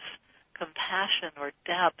teaching us compassion or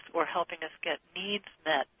depth or helping us get needs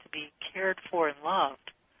met, to be cared for and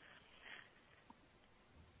loved.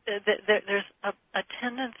 There's a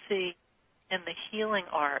tendency in the healing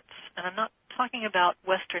arts, and I'm not talking about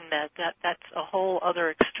Western med, that's a whole other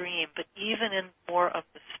extreme, but even in more of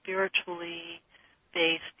the spiritually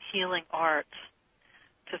based healing arts,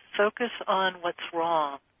 to focus on what's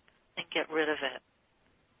wrong and get rid of it.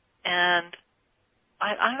 And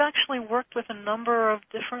I've actually worked with a number of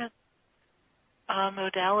different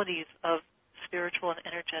modalities of spiritual and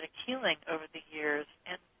energetic healing over the years.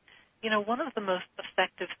 And, one of the most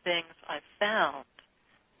effective things I've found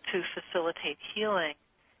to facilitate healing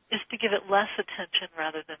is to give it less attention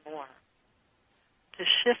rather than more. To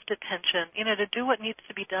shift attention, to do what needs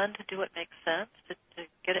to be done, to do what makes sense, to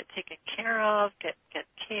get it taken care of, get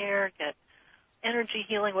care, get energy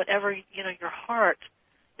healing, whatever, your heart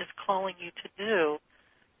is calling you to do.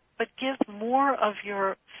 But give more of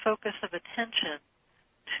your focus of attention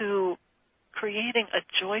to creating a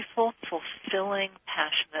joyful, fulfilling,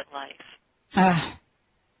 passionate life.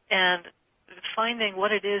 And finding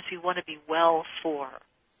what it is you want to be well for,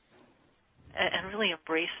 and really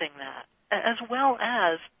embracing that, as well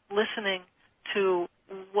as listening to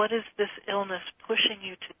what is this illness pushing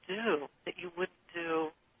you to do that you wouldn't do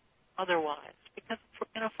otherwise. Because,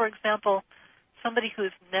 for example, somebody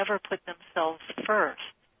who's never put themselves first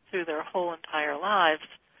through their whole entire lives,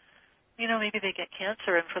 maybe they get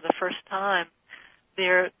cancer, and for the first time,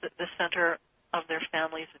 they're the center of their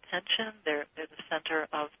family's attention. They're the center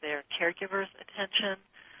of their caregivers' attention.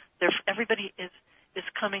 Everybody is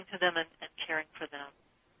coming to them and caring for them.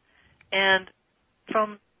 And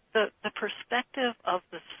from the perspective of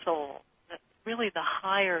the soul, really the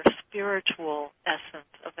higher spiritual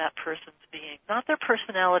essence of that person's being, not their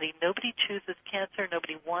personality. Nobody chooses cancer.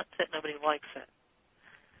 Nobody wants it. Nobody likes it.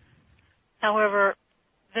 However,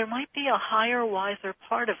 there might be a higher, wiser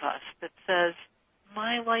part of us that says,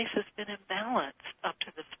 my life has been imbalanced up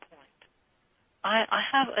to this point. I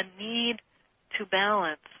have a need to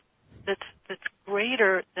balance that's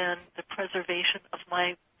greater than the preservation of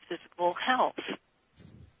my physical health.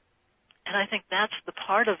 And I think that's the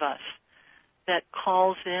part of us that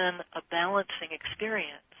calls in a balancing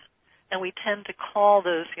experience. And we tend to call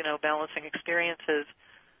those, balancing experiences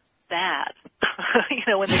bad.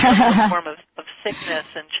 When they come in the form of sickness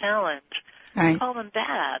and challenge, right. We call them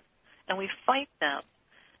bad, and we fight them.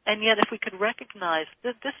 And yet if we could recognize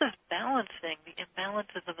that this is balancing the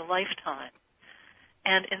imbalances of a lifetime,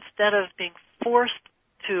 and instead of being forced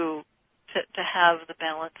to have the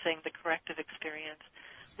balancing, the corrective experience,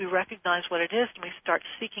 we recognize what it is and we start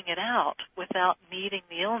seeking it out without needing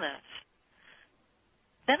the illness,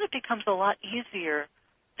 then it becomes a lot easier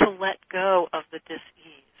to let go of the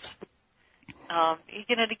dis-ease.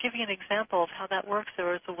 To give you an example of how that works, there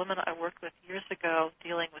was a woman I worked with years ago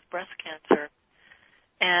dealing with breast cancer,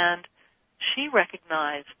 and she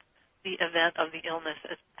recognized the event of the illness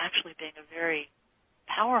as actually being a very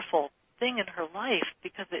powerful thing in her life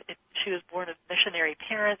because she was born of missionary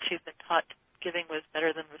parents. She'd been taught giving was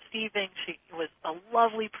better than receiving. She was a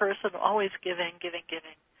lovely person, always giving.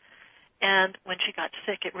 And when she got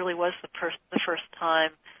sick, it really was the first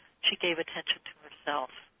time she gave attention to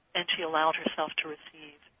herself, and she allowed herself to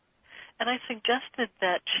receive. And I suggested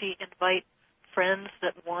that she invite friends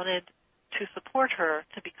that wanted to support her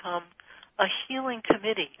to become a healing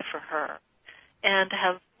committee for her, and to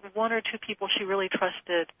have one or two people she really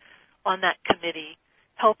trusted on that committee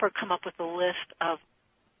help her come up with a list of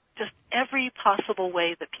just every possible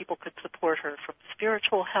way that people could support her, from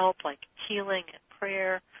spiritual help like healing and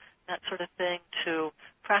prayer, that sort of thing, to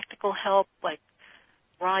practical help like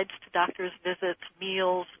rides to doctor's visits,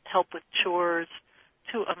 meals, help with chores,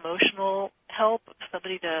 to emotional help,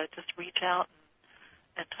 somebody to just reach out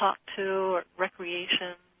and talk to, or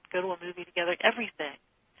recreation, go to a movie together, everything.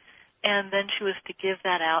 And then she was to give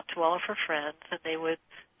that out to all of her friends, and they would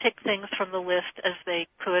pick things from the list as they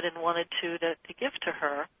could and wanted to give to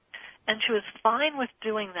her. And she was fine with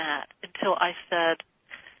doing that until I said,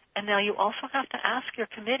 and now you also have to ask your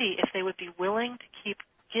committee if they would be willing to keep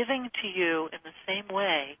giving to you in the same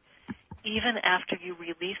way even after you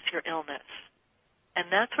release your illness. And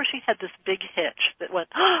that's where she had this big hitch that went,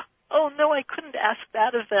 oh no, I couldn't ask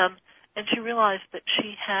that of them. And she realized that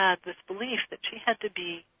she had this belief that she had to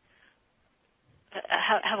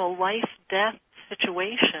have a life-death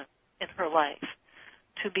situation in her life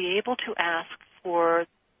to be able to ask for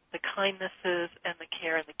the kindnesses and the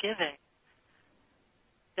care and the giving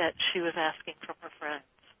that she was asking from her friends.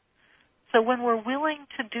 So when we're willing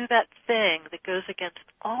to do that thing that goes against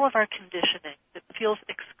all of our conditioning, that feels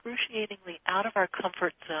excruciatingly out of our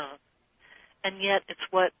comfort zone, and yet it's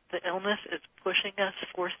what the illness is pushing us,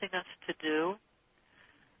 forcing us to do,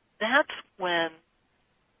 that's when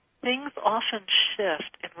things often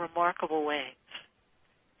shift in remarkable ways.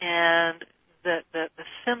 And the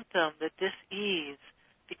symptom, the dis-ease,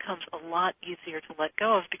 becomes a lot easier to let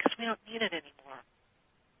go of because we don't need it anymore.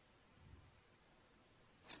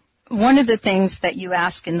 One of the things that you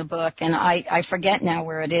ask in the book, and I forget now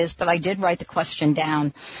where it is, but I did write the question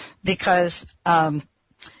down because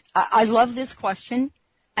I love this question,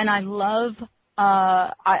 and I love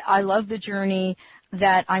the journey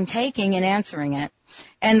that I'm taking in answering it.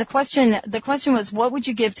 And the question was, what would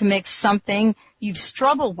you give to make something you've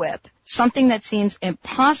struggled with, something that seems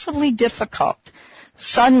impossibly difficult,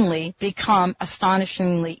 suddenly become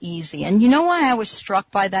astonishingly easy? And you know why I was struck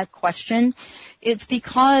by that question? It's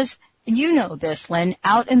because, you know this, Lynn,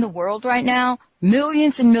 out in the world right now,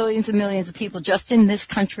 millions and millions and millions of people just in this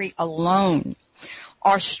country alone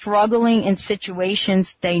are struggling in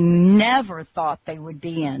situations they never thought they would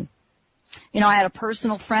be in. You know, I had a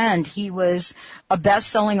personal friend. He was a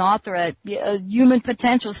best-selling author at Human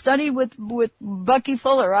Potential, studied with Bucky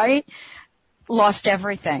Fuller, right? Lost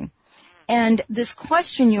everything. And this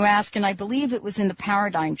question you ask, and I believe it was in the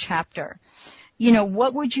Paradigm chapter, you know,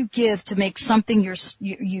 what would you give to make something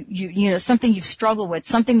something you've struggled with,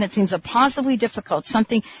 something that seems impossibly difficult,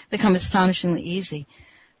 something become astonishingly easy?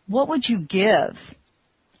 What would you give?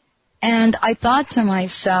 And I thought to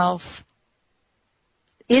myself,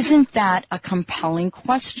 isn't that a compelling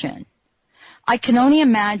question? I can only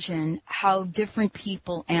imagine how different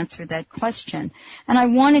people answer that question. And I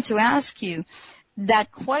wanted to ask you,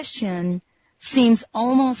 that question seems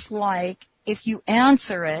almost like if you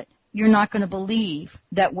answer it, you're not going to believe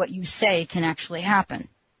that what you say can actually happen.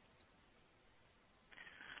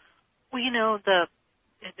 Well, you know,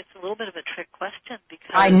 it's a little bit of a trick question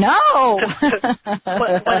because I know.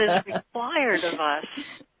 what is required of us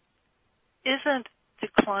isn't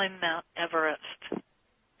to climb Mount Everest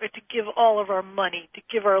or to give all of our money, to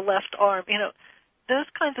give our left arm. You know, those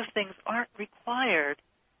kinds of things aren't required.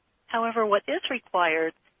 However, what is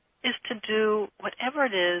required is to do whatever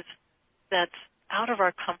it is that's out of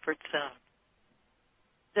our comfort zone,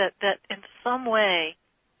 that in some way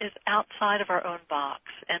is outside of our own box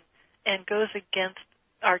and goes against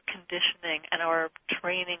our conditioning and our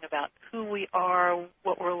training about who we are,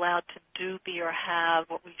 what we're allowed to do, be, or have,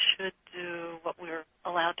 what we should do, what we're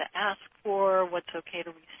allowed to ask for, what's okay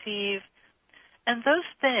to receive. And those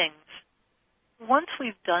things, once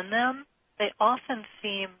we've done them, they often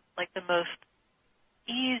seem like the most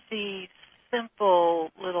easy,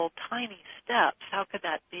 simple, little tiny steps. How could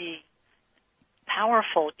that be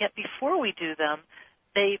powerful? Yet before we do them,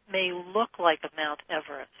 they may look like a Mount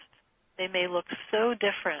Everest. They may look so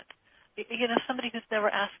different. You know, somebody who's never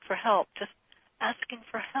asked for help, just asking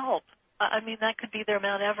for help. I mean, that could be their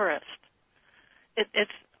Mount Everest.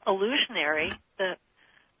 It's illusionary.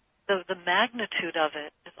 The magnitude of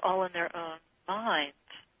it is all in their own minds.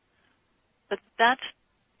 But that's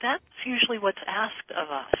usually what's asked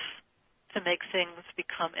of us, to make things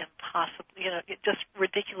become impossible, you know, just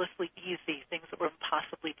ridiculously easy, things that were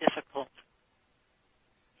impossibly difficult.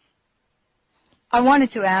 I wanted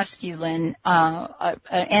to ask you, Lynn,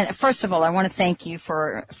 and first of all, I want to thank you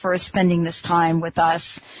for spending this time with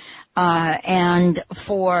us, and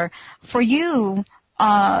for you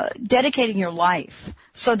dedicating your life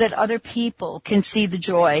so that other people can see the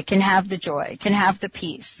joy, can have the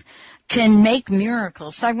peace, can make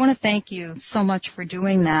miracles. So I want to thank you so much for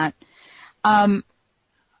doing that.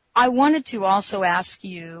 I wanted to also ask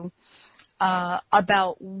you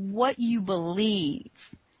about what you believe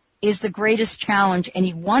is the greatest challenge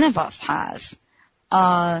any one of us has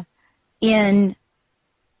in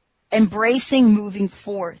embracing moving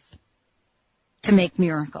forth to make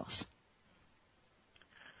miracles.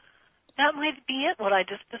 That might be it, what I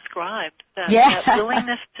just described, that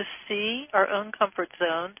willingness to see our own comfort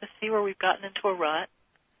zone, to see where we've gotten into a rut,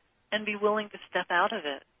 and be willing to step out of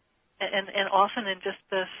it. And often in just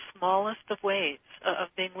the smallest of ways, of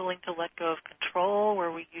being willing to let go of control,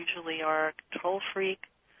 where we usually are a control freak.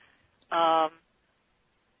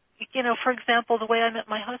 You know, for example, the way I met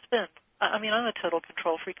my husband. I mean, I'm a total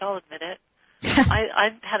control freak, I'll admit it. I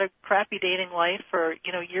had a crappy dating life for,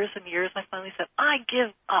 you know, years and years. I finally said, I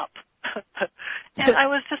give up. And I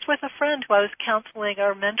was just with a friend who I was counseling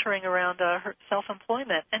or mentoring around her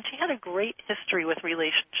self-employment, and she had a great history with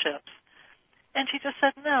relationships. And she just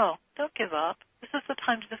said, no, don't give up. This is the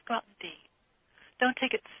time to just go out and be. Don't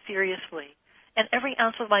take it seriously. And every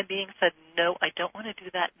ounce of my being said, no, I don't want to do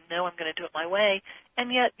that. No, I'm going to do it my way.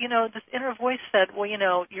 And yet, this inner voice said, well,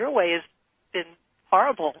 your way has been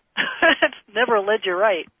horrible. It's never led you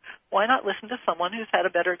right. Why not listen to someone who's had a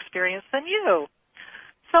better experience than you?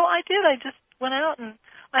 So I did. I just went out and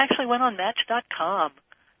I actually went on Match.com.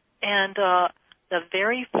 And the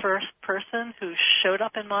very first person who showed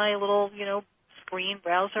up in my little, screen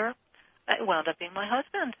browser, it wound up being my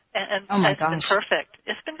husband. And oh my it's gosh. been perfect.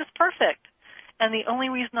 It's been just perfect. And the only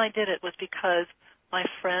reason I did it was because my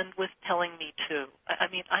friend was telling me to. I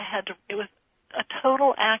mean, I had to, it was a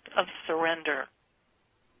total act of surrender.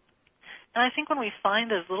 And I think when we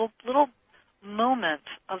find those little moments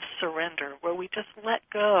of surrender where we just let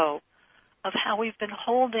go of how we've been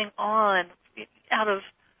holding on out of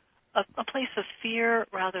a place of fear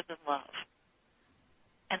rather than love,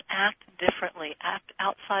 and act differently, act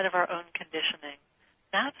outside of our own conditioning,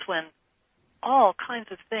 that's when all kinds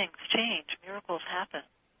of things change, miracles happen.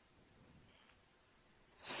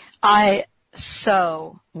 I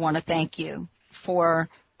so want to thank you for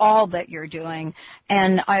all that you're doing.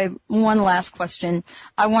 And one last question.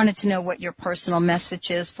 I wanted to know what your personal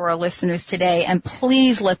message is for our listeners today. And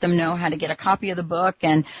please let them know how to get a copy of the book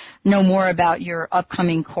and know more about your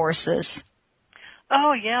upcoming courses.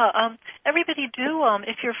 Oh, yeah. Everybody do,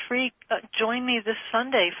 if you're free, join me this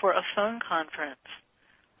Sunday for a phone conference.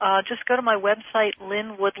 Just go to my website,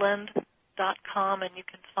 lynnwoodland.com, and you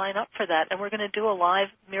can sign up for that. And we're going to do a live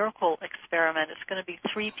miracle experiment. It's going to be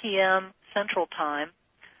 3 p.m. Central Time.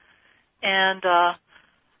 And, the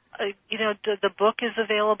book is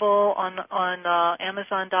available on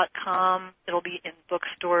Amazon.com. It'll be in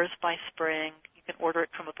bookstores by spring. You can order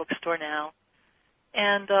it from a bookstore now.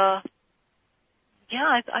 And,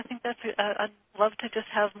 I think I'd love to just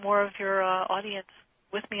have more of your audience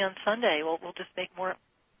with me on Sunday. We'll just make more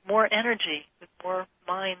energy with more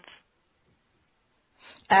minds.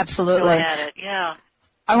 Absolutely. Going at it, yeah.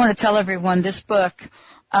 I want to tell everyone this book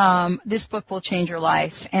will change your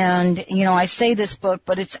life. And, I say this book,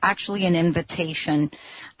 but it's actually an invitation.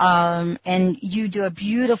 And you do a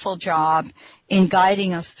beautiful job in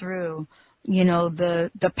guiding us through,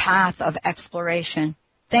 the path of exploration.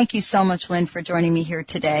 Thank you so much, Lynn, for joining me here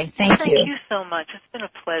today. Thank you. Thank you so much. It's been a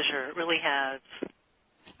pleasure. It really has.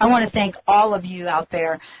 I want to thank all of you out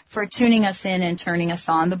there for tuning us in and turning us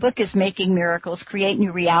on. The book is Making Miracles, Create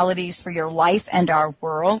New Realities for Your Life and Our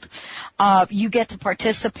World. You get to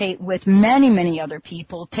participate with many, many other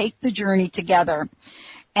people. Take the journey together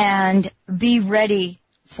and be ready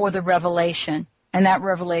for the revelation. And that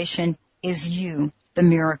revelation is you, the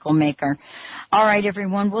miracle maker. All right,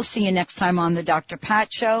 everyone. We'll see you next time on the Dr.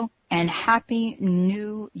 Pat Show. And Happy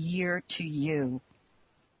New Year to you.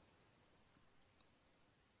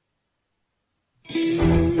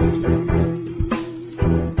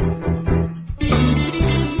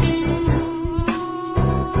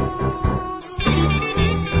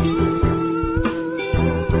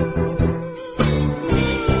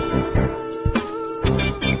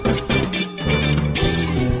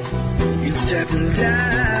 You're stepping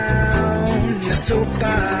down, your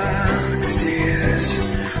soapbox is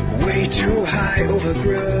way too high,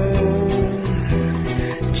 overgrown.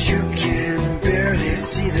 You can barely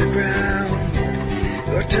see the ground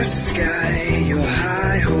or touch the sky. Your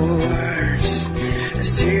high horse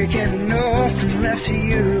has taken off and left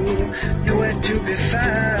you nowhere to be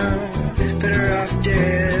found. Better off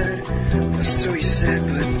dead, or so you said,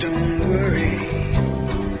 but don't worry,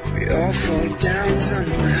 we all fall down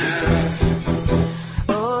somehow.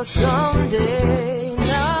 Oh, someday,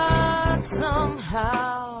 not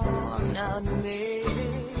somehow, not maybe.